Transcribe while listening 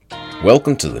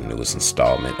Welcome to the newest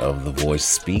installment of The Voice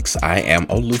Speaks. I am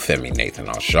Olufemi Nathan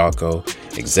Oshako,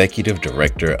 Executive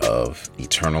Director of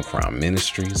Eternal Crown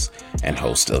Ministries and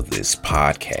host of this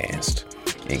podcast.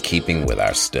 In keeping with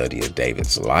our study of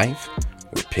David's life,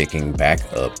 we're picking back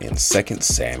up in 2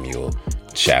 Samuel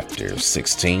chapter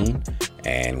 16,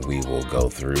 and we will go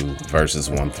through verses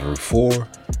 1 through 4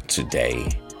 today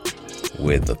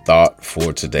with the thought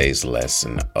for today's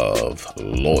lesson of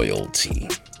loyalty.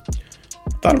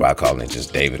 Thought about calling it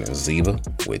just David and Ziba,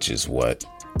 which is what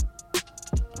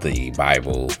the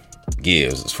Bible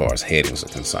gives as far as headings are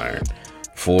concerned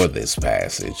for this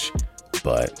passage.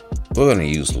 But we're going to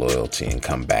use loyalty and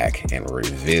come back and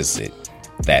revisit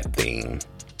that theme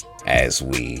as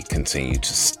we continue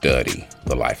to study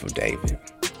the life of David.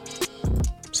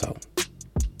 So,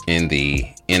 in the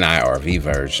NIRV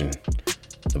version,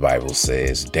 the Bible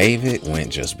says, David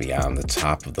went just beyond the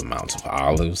top of the Mount of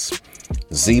Olives.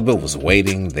 Ziba was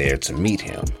waiting there to meet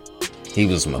him. He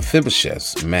was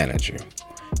Mephibosheth's manager.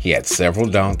 He had several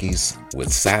donkeys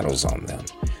with saddles on them.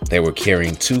 They were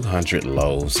carrying 200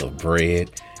 loaves of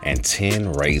bread and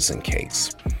 10 raisin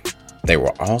cakes. They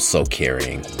were also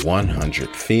carrying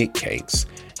 100 fig cakes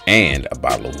and a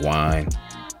bottle of wine.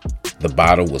 The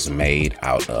bottle was made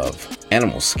out of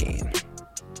animal skin.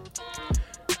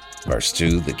 Verse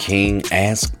 2, the king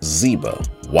asked Ziba,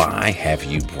 "Why have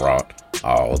you brought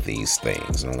all these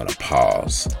things?" And I'm going to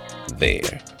pause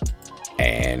there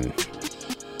and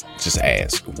just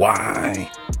ask,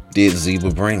 why did Ziba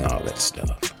bring all that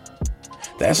stuff?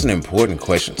 That's an important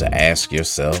question to ask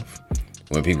yourself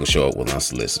when people show up with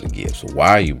unsolicited gifts. Why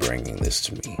are you bringing this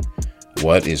to me?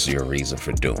 What is your reason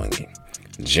for doing it?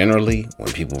 Generally,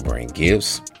 when people bring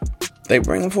gifts, they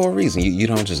bring them for a reason. You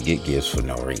don't just get gifts for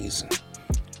no reason.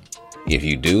 If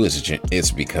you do,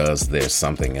 it's because there's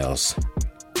something else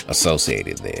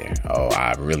associated there. Oh,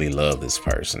 I really love this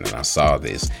person and I saw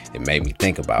this. It made me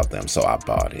think about them, so I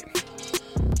bought it.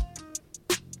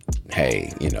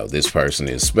 Hey, this person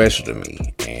is special to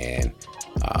me and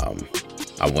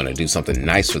I want to do something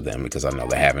nice for them because I know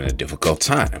they're having a difficult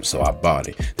time, so I bought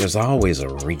it. There's always a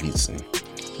reason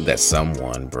that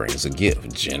someone brings a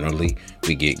gift. Generally,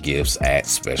 we get gifts at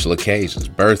special occasions,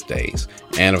 birthdays,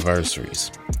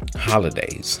 anniversaries,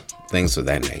 holidays, things of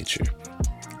that nature.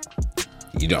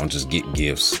 You don't just get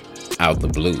gifts out the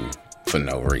blue for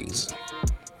no reason.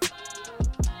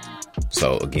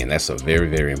 So again, that's a very,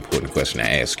 very important question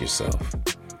to ask yourself.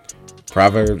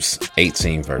 Proverbs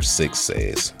 18 verse 6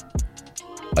 says,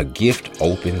 "A gift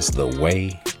opens the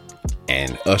way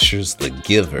and ushers the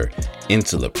giver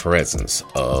into the presence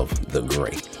of the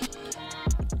great."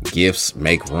 Gifts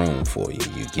make room for you.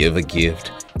 You give a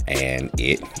gift and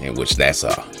in which that's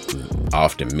a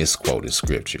often misquoted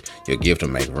scripture. Your gift will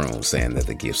make room, saying that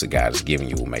the gifts that God has given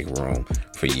you will make room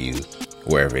for you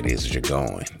wherever it is you're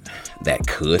going. That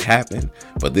could happen,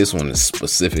 but this one is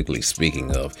specifically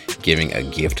speaking of giving a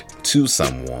gift to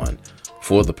someone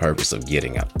for the purpose of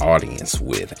getting an audience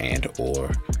with and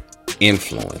or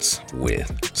influence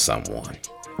with someone.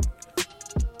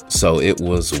 So it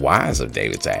was wise of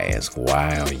David to ask,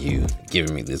 why are you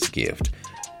giving me this gift?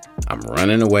 I'm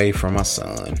running away from my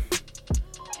son,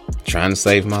 trying to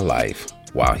save my life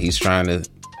while he's trying to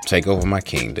take over my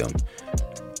kingdom.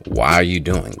 Why are you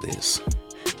doing this?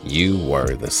 You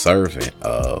were the servant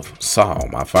of Saul,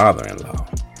 my father-in-law.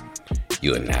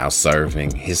 You are now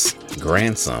serving his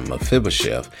grandson,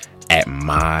 Mephibosheth, at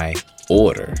my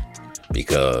order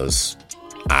because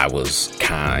I was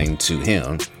kind to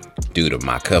him due to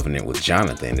my covenant with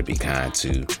Jonathan to be kind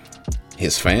to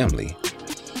his family.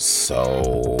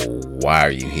 So why are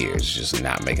you here? It's just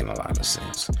not making a lot of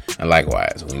sense. And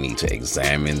likewise, we need to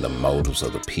examine the motives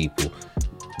of the people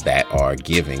that are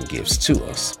giving gifts to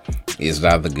us. Is it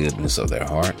out of the goodness of their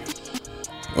heart,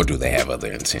 or do they have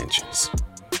other intentions?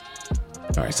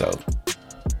 All right, so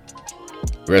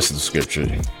the rest of the scripture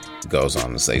goes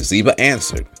on to say, Ziba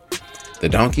answered, the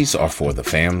donkeys are for the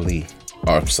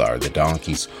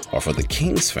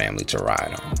king's family to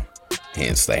ride on.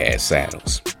 Hence they had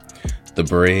saddles. The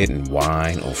bread and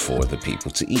wine are for the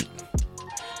people to eat.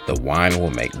 The wine will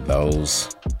make those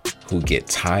who get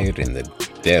tired in the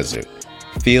desert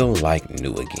feel like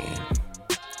new again.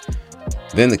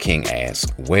 Then the king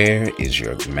asked, where is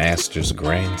your master's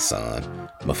grandson,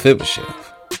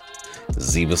 Mephibosheth?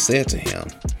 Ziba said to him,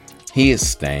 he is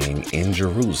staying in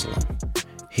Jerusalem.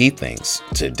 He thinks,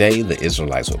 today the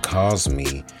Israelites will cause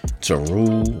me to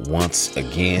rule once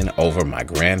again over my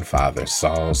grandfather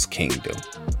Saul's kingdom.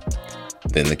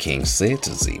 Then the king said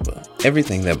to Ziba,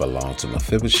 everything that belonged to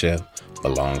Mephibosheth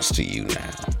belongs to you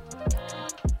now.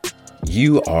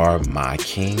 You are my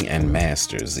king and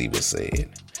master, Ziba said.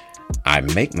 I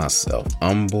make myself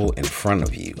humble in front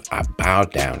of you. I bow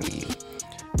down to you.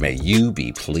 May you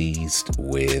be pleased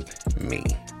with me.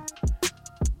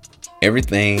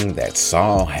 Everything that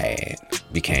Saul had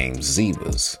became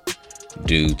Ziba's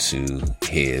due to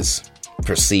his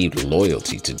perceived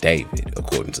loyalty to David,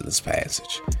 according to this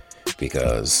passage.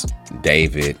 Because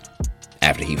David,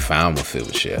 after he found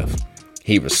Mephibosheth,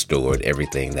 he restored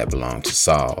everything that belonged to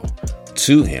Saul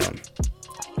to him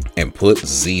and put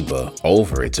Ziba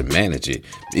over it to manage it,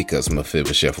 because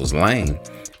Mephibosheth was lame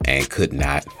and could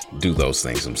not do those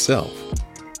things himself.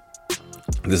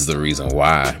 This is the reason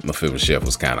why Mephibosheth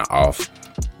was kind of off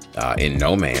in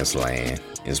no man's land,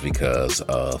 is because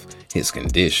of his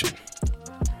condition.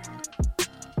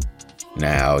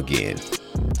 Now again,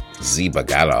 Ziba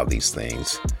got all these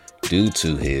things due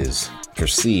to his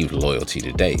perceived loyalty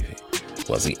to David.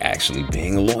 Was he actually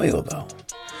being loyal though?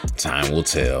 Time will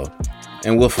tell,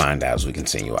 and we'll find out as we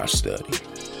continue our study.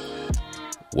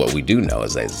 What we do know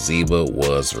is that Ziba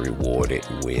was rewarded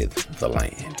with the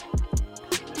land.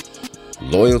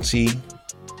 Loyalty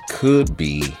could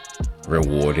be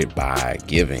rewarded by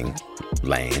giving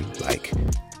land, like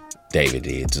David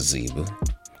did to Ziba.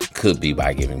 Could be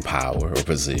by giving power or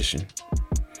position.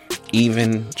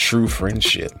 Even true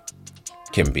friendship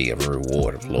can be a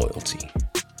reward of loyalty.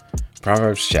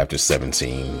 Proverbs chapter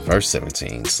 17, verse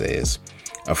 17 says,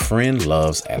 "A friend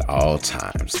loves at all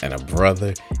times, and a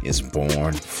brother is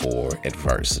born for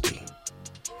adversity."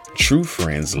 True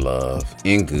friends love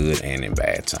in good and in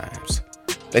bad times.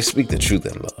 They speak the truth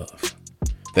in love.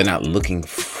 They're not looking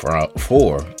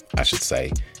for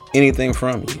anything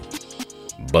from you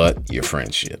but your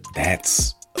friendship.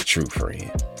 That's a true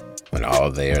friend. When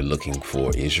all they're looking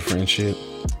for is your friendship,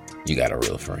 you got a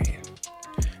real friend.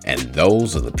 And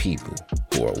those are the people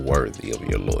who are worthy of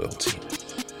your loyalty.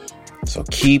 So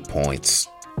key points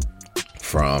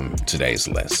from today's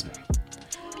lesson.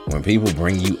 When people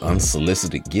bring you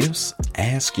unsolicited gifts,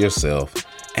 ask yourself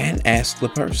and ask the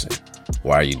person,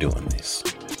 why are you doing this?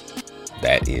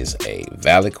 That is a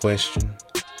valid question.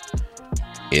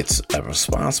 It's a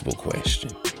responsible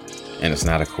question. And it's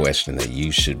not a question that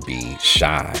you should be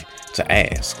shy to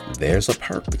ask. There's a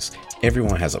purpose.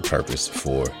 Everyone has a purpose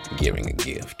for giving a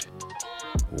gift.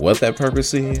 What that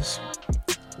purpose is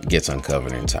gets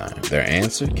uncovered in time. Their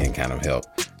answer can kind of help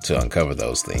to uncover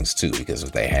those things too, because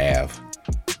if they have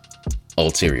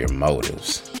ulterior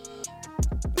motives,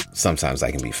 sometimes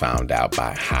they can be found out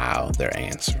by how they're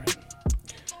answering.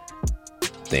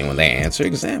 Then when they answer,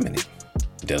 examine it.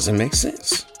 Does it make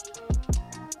sense?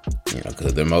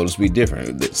 Could their motives be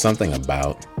different? Something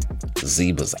about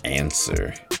Ziba's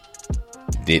answer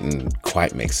didn't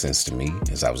quite make sense to me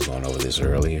as I was going over this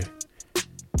earlier.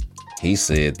 He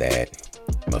said that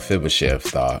Mephibosheth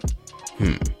thought,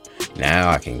 now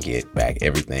I can get back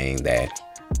everything that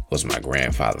was my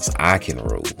grandfather's. I can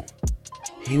rule.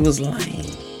 He was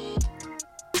lame.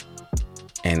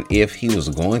 And if he was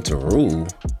going to rule,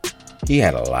 he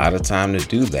had a lot of time to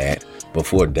do that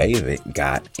before David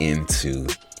got into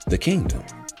the kingdom.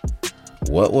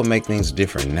 What would make things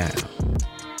different now?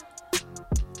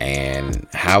 And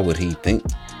how would he think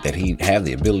that he'd have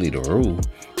the ability to rule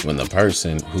when the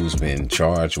person who's been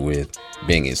charged with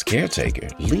being his caretaker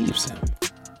leaves him?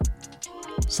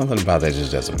 Something about that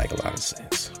just doesn't make a lot of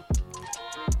sense.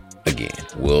 Again,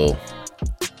 we'll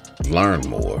learn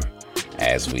more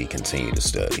as we continue to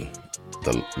study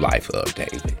the life of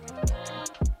David.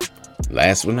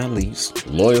 Last but not least,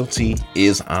 loyalty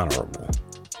is honorable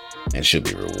and should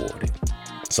be rewarded.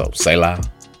 So Selah,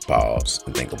 pause,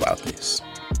 and think about this.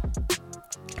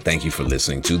 Thank you for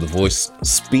listening to The Voice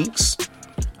Speaks.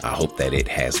 I hope that it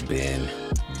has been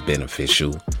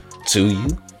beneficial to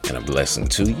you and a blessing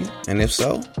to you. And if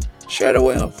so, share the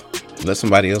wealth. Let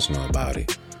somebody else know about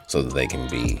it so that they can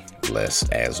be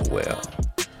blessed as well.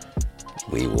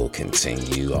 We will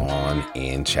continue on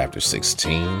in chapter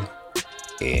 16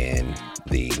 in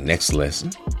the next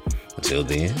lesson. Until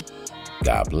then,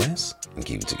 God bless and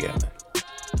keep it together.